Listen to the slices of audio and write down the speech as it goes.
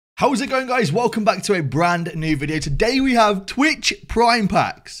How's it going, guys? Welcome back to a brand new video. Today we have Twitch Prime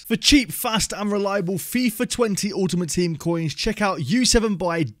Packs. For cheap, fast and reliable FIFA 20 Ultimate Team coins, check out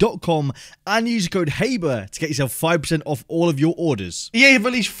u7buy.com and use code HABER to get yourself 5% off all of your orders. EA have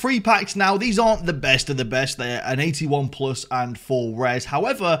released free packs now. These aren't the best of the best. They're an 81 plus and 4 rares.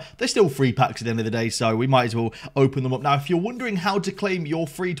 However, they're still free packs at the end of the day, so we might as well open them up. Now, if you're wondering how to claim your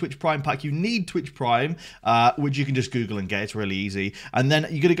free Twitch Prime pack, you need Twitch Prime, which you can just Google and get. It's really easy. And then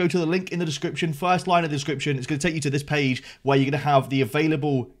you're going to go to the link in the description, first line of the description. It's going to take you to this page where you're going to have the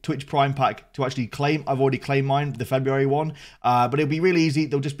available Twitch Prime pack to actually claim. I've already claimed mine, the February one, but it'll be really easy.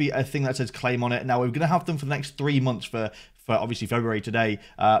 There'll just be a thing that says claim on it. Now, we're going to have them for the next 3 months for obviously February today,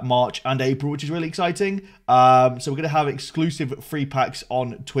 March and April, which is really exciting. So we're going to have exclusive free packs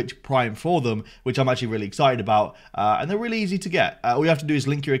on Twitch Prime for them, which I'm actually really excited about. And they're really easy to get. All you have to do is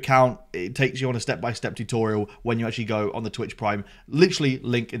link your account. It takes you on a step-by-step tutorial when you actually go on the Twitch Prime. Literally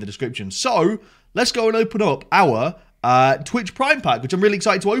link in the description. So let's go and open up our Twitch Prime pack, which I'm really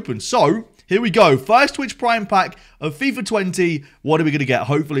excited to open. So here we go. First Twitch Prime pack of FIFA 20. What are we going to get?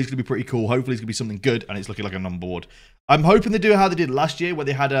 Hopefully it's going to be pretty cool. Hopefully it's going to be something good, and it's looking like I'm on board. I'm hoping they do how they did last year, where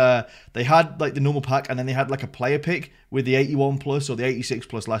they had like the normal pack, and then they had like a player pick with the 81 plus or the 86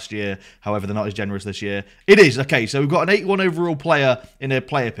 plus last year. However, they're not as generous this year. It is okay. So we've got an 81 overall player in a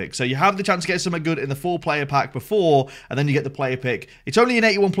player pick. So you have the chance to get something good in the 4 player pack before, and then you get the player pick. It's only an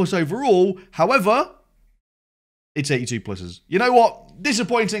 81 plus overall. However, it's 82 pluses. You know what?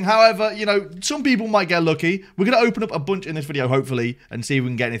 Disappointing. However, you know, some people might get lucky. We're going to open up a bunch in this video, hopefully, and see if we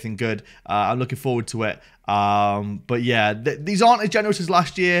can get anything good. I'm looking forward to it. But yeah, these aren't as generous as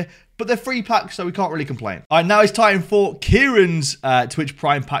last year, but they're free packs, so we can't really complain. All right, now it's time for Kieran's Twitch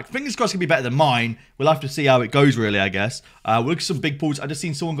Prime pack. Fingers crossed it's going to be better than mine. We'll have to see how it goes, really, I guess. We'll look at some big pools. I just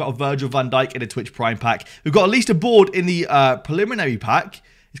seen someone got a Virgil van Dijk in a Twitch Prime pack. We've got at least a board in the preliminary pack.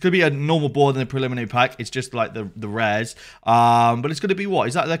 It's going to be a normal board in the preliminary pack. It's just like the rares. But it's going to be what?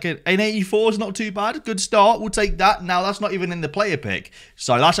 Is that like an 84? It's not too bad. Good start. We'll take that. Now, that's not even in the player pick.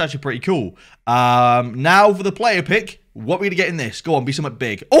 So that's actually pretty cool. Now for the player pick. What are we going to get in this? Go on, be something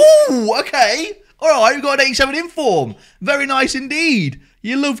big. Oh, okay. All right, we've got an 87 inform. Very nice indeed.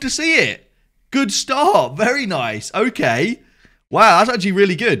 You love to see it. Good start. Very nice. Okay. Wow, that's actually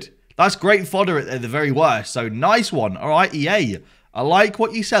really good. That's great fodder at the very worst. So nice one. All right, EA. I like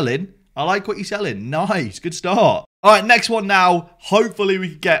what you're selling. I like what you're selling. Nice. Good start. All right, next one now. Hopefully we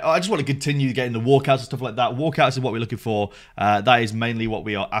can get... I just want to continue getting the walkouts and stuff like that. Walkouts is what we're looking for. That is mainly what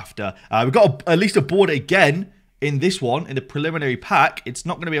we are after. We've got at least a board again in this one, in the preliminary pack. It's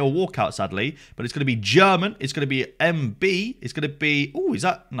not going to be a walkout, sadly, but it's going to be German. It's going to be MB. It's going to be... Oh, is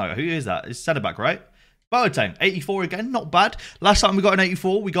that... No, who is that? It's centre back, right? Boateng, 84 again. Not bad. Last time we got an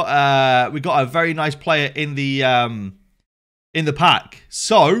 84, we got a very nice player in the pack.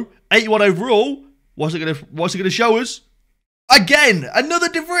 So 81 overall. What's it gonna show us? Again, another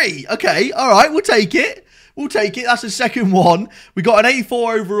De Vrij. Okay, all right, we'll take it. We'll take it. That's the second one. We got an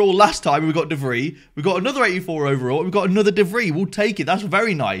 84 overall last time. We got De Vrij. We got another 84 overall. We got another De Vrij. We'll take it. That's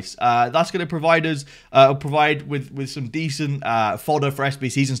very nice. That's going to provide us, with some decent fodder for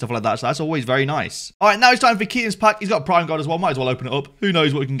SBCs and stuff like that. So that's always very nice. All right, now it's time for Keaton's pack. He's got a Prime God as well. Might as well open it up. Who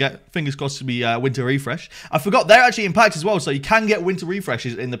knows what we can get? Fingers crossed to be Winter Refresh. I forgot they're actually in packs as well, so you can get Winter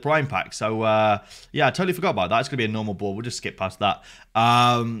Refreshes in the Prime pack. So yeah, I totally forgot about that. It's going to be a normal board. We'll just skip past that.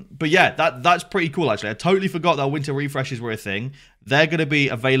 But yeah, that's pretty cool actually. I totally forgot that Winter Refreshes were a thing. They're going to be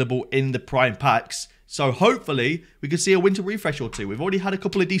available in the Prime packs. So hopefully we can see a Winter Refresh or two. We've already had a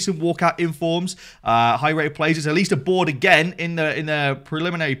couple of decent walkout informs, high-rated players. It's at least a board again in the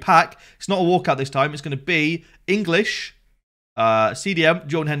preliminary pack. It's not a walkout this time. It's going to be English, CDM,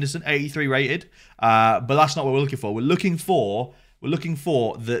 Jordan Henderson, 83 rated. But that's not what we're looking for. We're looking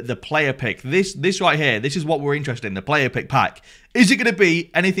for the player pick. This right here, this is what we're interested in, the player pick pack. Is it going to be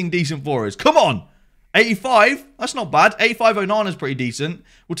anything decent for us? Come on! 85, that's not bad. 85 Onana is pretty decent.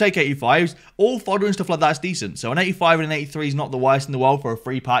 We'll take 85s. All fodder and stuff like that's decent. So an 85 and an 83 is not the worst in the world for a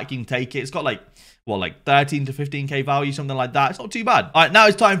free pack. You can take it. It's got like, what, like 13 to 15k value, something like that. It's not too bad. All right, now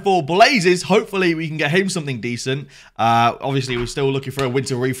it's time for Blazes. Hopefully we can get him something decent. Obviously, we're still looking for a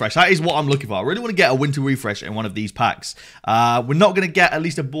Winter Refresh. That is what I'm looking for. I really want to get a Winter Refresh in one of these packs. We're not going to get at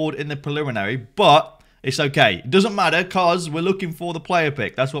least a board in the preliminary, but it's okay. It doesn't matter because we're looking for the player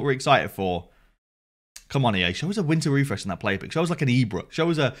pick. That's what we're excited for. Come on, EA. Show us a Winter Refresh in that player pick. Show us like an Ibra.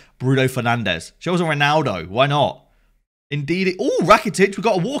 Show us a Bruno Fernandes. Show us a Ronaldo. Why not? Indeed. Oh, Rakitic. We've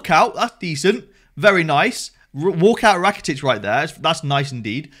got a walkout. That's decent. Very nice. Walkout Rakitic right there. That's nice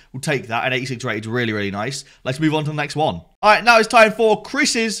indeed. We'll take that. An 86 rated. Really, really nice. Let's move on to the next one. All right, now it's time for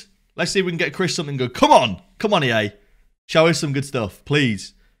Chris's. Let's see if we can get Chris something good. Come on. Come on, EA. Show us some good stuff,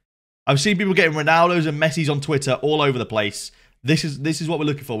 please. I've seen people getting Ronaldos and Messis on Twitter all over the place. This is what we're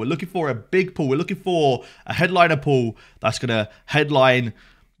looking for. We're looking for a big pool. We're looking for a headliner pool that's going to headline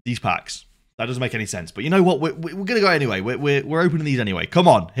these packs. That doesn't make any sense. But you know what? We're going to go anyway. We're opening these anyway. Come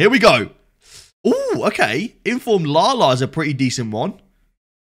on. Here we go. Ooh, okay. Informed Lala is a pretty decent one.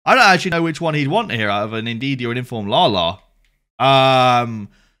 I don't actually know which one he'd want here out of an Indeed or an Informed Lala.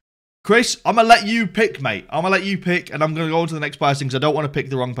 Chris, I'm going to let you pick, mate. I'm going to let you pick, and I'm going to go on to the next person because I don't want to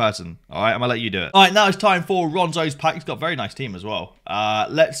pick the wrong person. All right, I'm going to let you do it. All right, now it's time for Ronzo's pack. He's got a very nice team as well.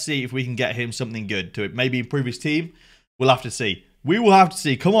 Let's see if we can get him something good to maybe improve his team. We'll have to see. We will have to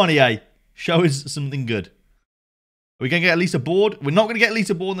see. Come on, EA. Show us something good. Are we going to get at least a board? We're not going to get at least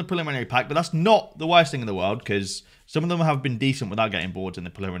a board in the preliminary pack, but that's not the worst thing in the world because some of them have been decent without getting boards in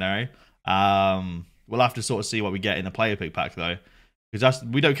the preliminary. We'll have to sort of see what we get in the player pick pack, though. Because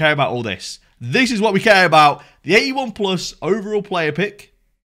we don't care about all this. This is what we care about. The 81 plus overall player pick.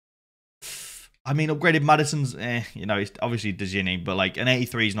 I mean, upgraded Madison's, you know, it's obviously Dejini, but like an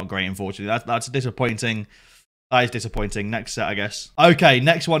 83 is not great, unfortunately. That's disappointing. That is disappointing. Next set, I guess. Okay,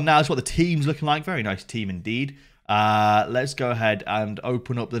 next one now is what the team's looking like. Very nice team indeed. Let's go ahead and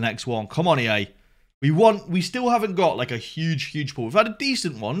open up the next one. Come on, EA. We still haven't got like a huge pool. We've had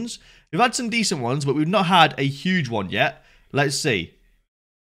decent ones. We've had some decent ones, but we've not had a huge one yet. Let's see.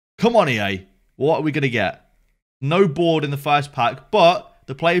 Come on, EA. What are we going to get? No board in the first pack, but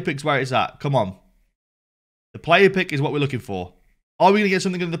the player pick's where it's at. Come on. The player pick is what we're looking for. Are we going to get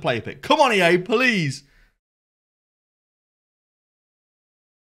something good in the player pick? Come on, EA, please.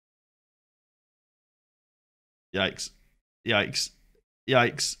 Yikes. Yikes.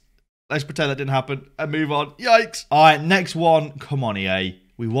 Yikes. Let's pretend that didn't happen and move on. Yikes. All right, next one. Come on, EA.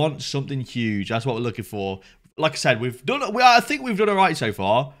 We want something huge. That's what we're looking for. Like I said, I think we've done all right so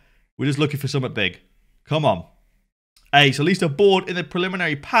far. We're just looking for something big. Come on. Hey, so at least a board in the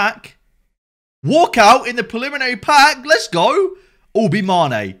preliminary pack. Walkout in the preliminary pack. Let's go. Oh, be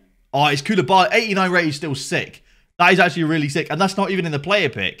Mane. Oh, it's Koulibaly. 89 rate is still sick. That is actually really sick. And that's not even in the player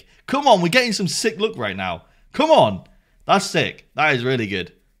pick. Come on, we're getting some sick look right now. Come on. That's sick. That is really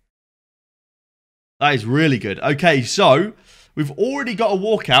good. That is really good. Okay, so we've already got a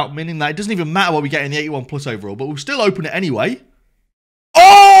walkout, meaning that it doesn't even matter what we get in the 81 plus overall, but we'll still open it anyway.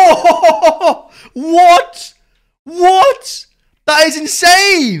 Oh! What? What? That is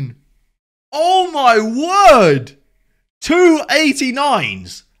insane! Oh my word!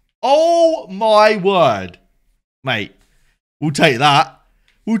 289s. Oh my word. Mate, we'll take that.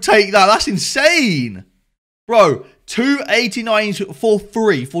 We'll take that. That's insane. Bro, 289s for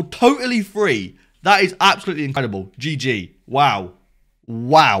free. For totally free. That is absolutely incredible. GG. Wow.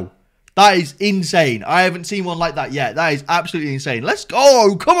 Wow. That is insane. I haven't seen one like that yet. That is absolutely insane. Let's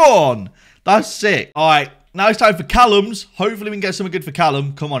go. Come on. That's sick. All right. Now it's time for Callum's. Hopefully we can get something good for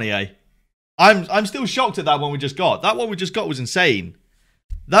Callum. Come on, EA. I'm still shocked at that one we just got. That one we just got was insane.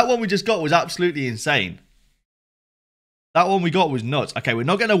 That one we just got was absolutely insane. That one we got was nuts. Okay, we're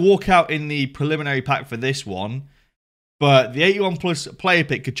not going to walk out in the preliminary pack for this one. But the 81 plus player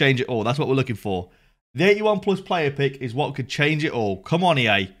pick could change it all. That's what we're looking for. The 81 plus player pick is what could change it all. Come on,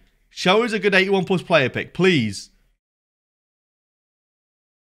 EA. Show us a good 81 plus player pick, please.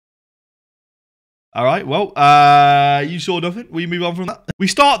 All right, well, you saw nothing. We move on from that. We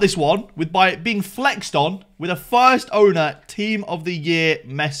start this one by it being flexed on with a first owner team of the year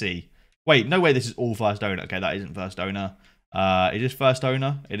Messi. Wait, no way this is all first owner. Okay, that isn't first owner. It is first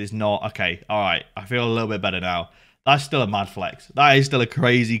owner. It is not. Okay, all right. I feel a little bit better now. That's still a mad flex. That is still a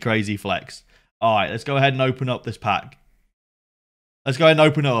crazy flex. All right, let's go ahead and open up this pack. Let's go ahead and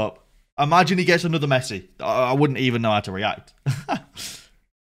open it up. Imagine he gets another Messi. I wouldn't even know how to react.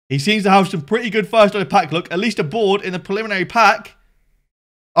 He seems to have some pretty good first owner pack look. At least a board in the preliminary pack.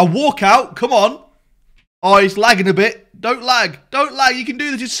 A walkout. Come on. Oh, he's lagging a bit. Don't lag. Don't lag. You can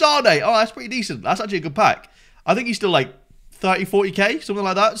do this. It's Sade. Oh, that's pretty decent. That's actually a good pack. I think he's still like 30, 40k, something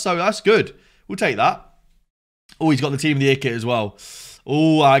like that. So that's good. We'll take that. Oh, he's got the team of the year kit as well.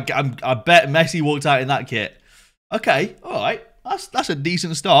 Oh, I bet Messi walked out in that kit. Okay, all right. That's a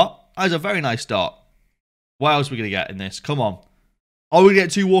decent start. That's a very nice start. What else are we going to get in this? Come on. Are we going to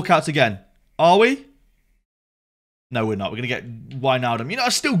get two walkouts again? Are we? No, we're not. We're going to get Wijnaldum. You know,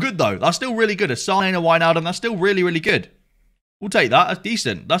 that's still good, though. That's still really good. A Sane and a Wijnaldum, that's still really good. We'll take that. That's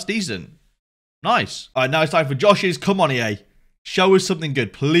decent. That's decent. Nice. All right, now it's time for Josh's. Come on, EA. Show us something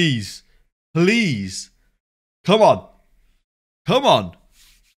good, please. Please. Come on. Come on.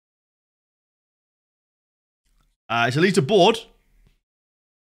 It's at least a board.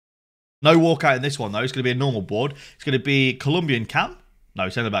 No walkout in this one, though. It's going to be a normal board. It's going to be Colombian Cam. No,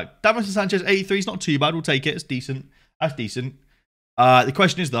 send it back. Davinson Sanchez, 83. It's not too bad. We'll take it. It's decent. That's decent. The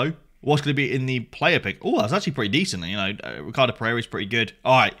question is, though, What's going to be in the player pick? Oh, that's actually pretty decent. You know, Ricardo Pereira is pretty good.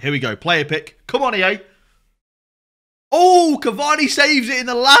 All right, here we go. Player pick. Come on, EA. Oh, Cavani saves it in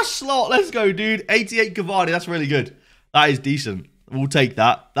the last slot. Let's go, dude. 88 Cavani. That's really good. That is decent. We'll take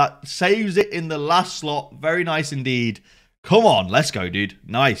that. That saves it in the last slot. Very nice indeed. Come on, let's go, dude.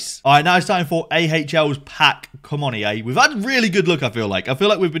 Nice. All right, now it's time for AHL's pack. Come on, EA. We've had really good luck, I feel like. I feel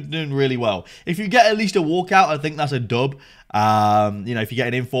like we've been doing really well. If you get at least a walkout, I think that's a dub. You know, if you get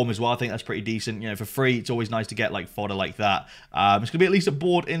an inform as well, I think that's pretty decent. You know, for free, it's always nice to get, like, fodder like that. It's going to be at least a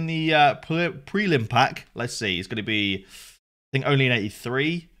board in the prelim pack. Let's see. It's going to be, I think, only an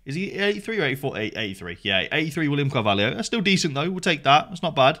 83. Is he 83 or 84? 83. Yeah, 83 William Carvalho. That's still decent, though. We'll take that. That's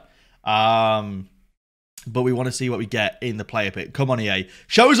not bad. But we want to see what we get in the player pick. Come on, EA.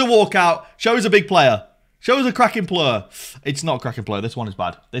 Show us a walkout. Show us a big player. Show us a cracking player. It's not a cracking player. This one is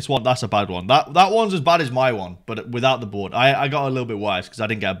bad. This one, that's a bad one. That one's as bad as my one, but without the board. I got a little bit worse because I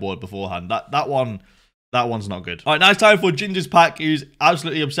didn't get a board beforehand. That one's not good. All right, now it's time for Ginger's pack, who's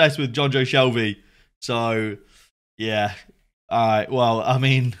absolutely obsessed with John Joe Shelby. So, yeah. All right, well, I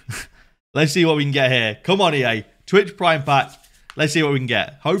mean, let's see what we can get here. Come on, EA. Twitch Prime pack. Let's see what we can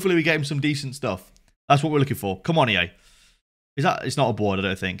get. Hopefully, we get him some decent stuff. That's what we're looking for. Come on, EA. It's not a board, I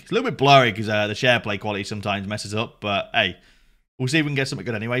don't think. It's a little bit blurry because the share play quality sometimes messes up. But, hey, we'll see if we can get something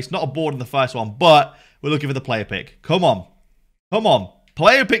good anyway. It's not a board in the first one, but we're looking for the player pick. Come on. Come on.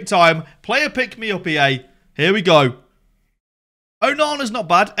 Player pick time. Player pick me up, EA. Here we go. Onana's not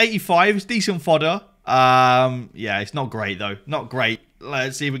bad. 85. It's decent fodder. Yeah, it's not great, though. Not great.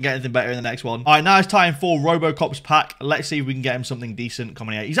 Let's see if we can get anything better in the next one. All right, now it's time for Robocop's pack. Let's see if we can get him something decent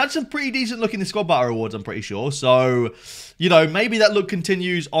coming out. He's had some pretty decent look in the squad battle awards, I'm pretty sure. So, you know, maybe that look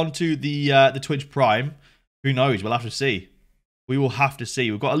continues onto the Twitch Prime. Who knows? We'll have to see. We will have to see.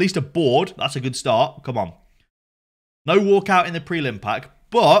 We've got at least a board. That's a good start. Come on. No walkout in the prelim pack,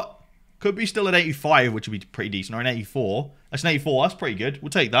 but could be still an 85, which would be pretty decent, or an 84. That's an 84. That's pretty good. We'll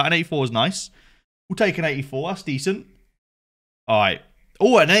take that. An 84 is nice. We'll take an 84. That's decent. All right.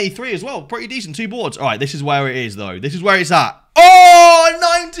 Oh, an 83 as well. Pretty decent. 2 boards. All right, this is where it is, though. This is where it's at. Oh,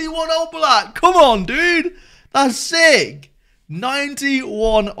 91 Oblak. Come on, dude. That's sick.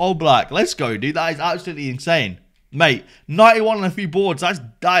 91 Oblak. Let's go, dude. That is absolutely insane. Mate, 91 on a few boards.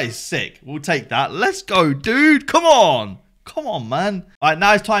 That is sick. We'll take that. Let's go, dude. Come on. Come on, man. All right,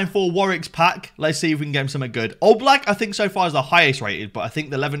 now it's time for Warwick's pack. Let's see if we can get him something good. Oblak, I think so far is the highest rated, but I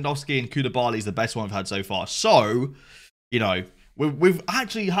think the Lewandowski and Koulibaly is the best one we've had so far. So, you know, we've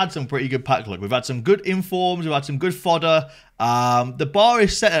actually had some pretty good pack luck. We've had some good informs. We've had some good fodder. The bar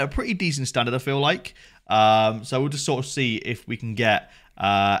is set at a pretty decent standard, I feel like. So we'll just sort of see if we can get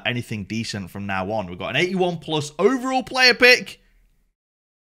anything decent from now on. We've got an 81 plus overall player pick.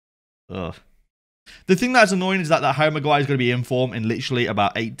 Ugh. The thing that's annoying is that Harry Maguire is going to be in form in literally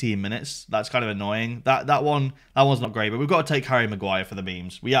about 18 minutes. That's kind of annoying. That one's not great, but we've got to take Harry Maguire for the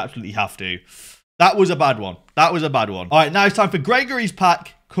memes. We absolutely have to. That was a bad one. That was a bad one. All right, now it's time for Gregory's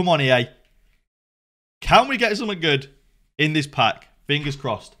pack. Come on, EA. Can we get something good in this pack? Fingers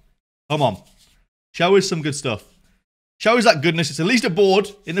crossed. Come on. Show us some good stuff. Show us that goodness. It's at least a board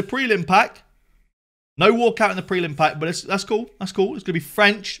in the prelim pack. No walkout in the prelim pack, but that's cool. That's cool. It's going to be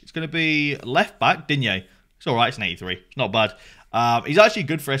French. It's going to be left back, Digne. It's all right. It's an 83. It's not bad. He's actually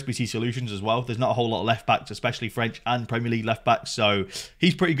good for SBC Solutions as well. There's not a whole lot of left backs, especially French and Premier League left backs. So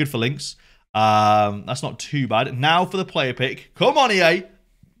he's pretty good for links. That's not too bad. Now for the player pick. Come on, EA.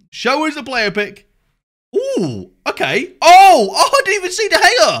 Show us the player pick. Ooh, okay. Oh, I didn't even see De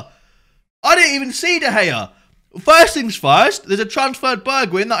Gea. I didn't even see De Gea. First things first, there's a transferred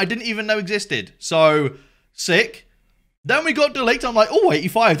Bergwijn that I didn't even know existed. So, sick. Then we got Delict. I'm like, oh,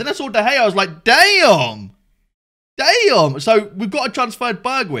 85. Then I saw De Gea. I was like, damn. Damn. So, we've got a transferred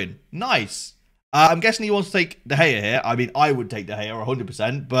Bergwijn. Nice. I'm guessing he wants to take De Gea here. I mean, I would take De Gea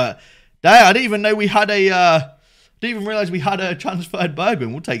 100%. But, damn, I didn't even know we had a... Didn't even realize we had a transferred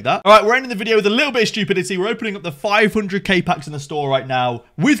Bergwijn. We'll take that. All right, we're ending the video with a little bit of stupidity. We're opening up the 500k packs in the store right now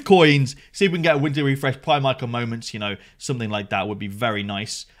with coins. See if we can get a winter refresh, prime icon moments, you know, something like that would be very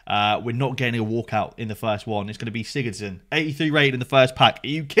nice. We're not getting a walkout in the first one. It's going to be Sigurdsson, 83 rated in the first pack. Are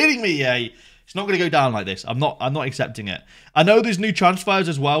you kidding me, EA? It's not going to go down like this. I'm not accepting it. I know there's new transfers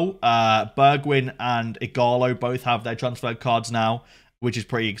as well. Bergwijn and Igalo both have their transfer cards now, which is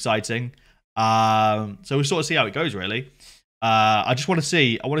pretty exciting. So we'll sort of see how it goes, really. I just want to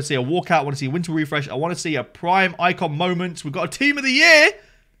see. I want to see a walkout. I want to see a winter refresh. I want to see a prime icon moment. We've got a team of the year.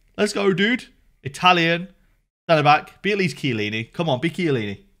 Let's go, dude. Italian. Stand back. Be at least Chiellini. Come on, be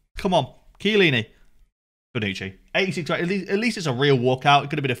Chiellini. Come on, Chiellini. Bonucci. 86. At least it's a real walkout. It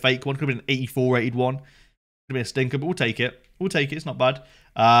could have been a fake one. Could have been an 84 rated one. Could have been a stinker, but we'll take it. We'll take it. It's not bad.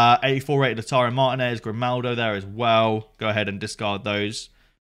 84 rated Lautaro Martinez, Grimaldo there as well. Go ahead and discard those.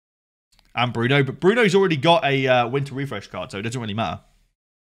 And Bruno. But Bruno's already got a winter refresh card, so it doesn't really matter.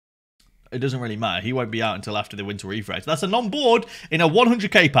 It doesn't really matter. He won't be out until after the winter refresh. That's a non-board in a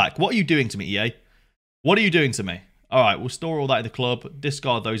 100k pack. What are you doing to me, EA? What are you doing to me? All right, we'll store all that in the club.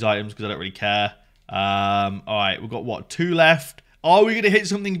 Discard those items because I don't really care. All right, we've got, what, 2 left? Are we going to hit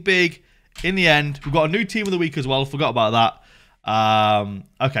something big in the end? We've got a new team of the week as well. Forgot about that.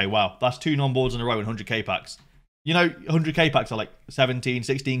 Okay, wow. That's 2 non-boards in a row in 100k packs. You know, 100k packs are like 17,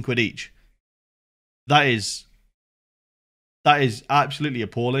 16 quid each. That is absolutely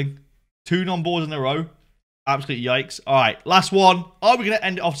appalling. 2 non-boards in a row. Absolute yikes. All right, last one. Are we going to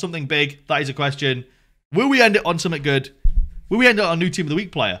end it off something big? That is a question. Will we end it on something good? Will we end it on a new team of the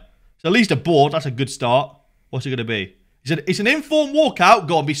week player? So at least a board. That's a good start. What's it going to be? He said, it's an informed walkout.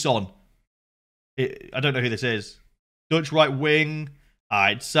 Go on, be Son. I don't know who this is. Dutch right wing.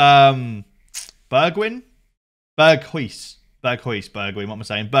 It's Bergwijn? Berghuis. Bergwijn. What am I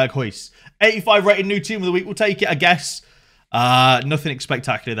saying? Berghuis. 85 rated new team of the week. We'll take it, I guess. Nothing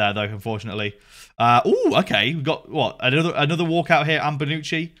spectacular there, though, unfortunately. Oh, okay. We've got, what, another walkout here. And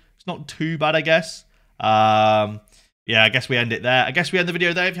Bonucci. It's not too bad, I guess. Yeah, I guess we end it there. I guess we end the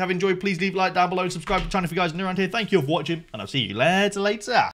video there. If you have enjoyed, please leave a like down below and subscribe to the channel if you guys are new around here. Thank you for watching, and I'll see you later.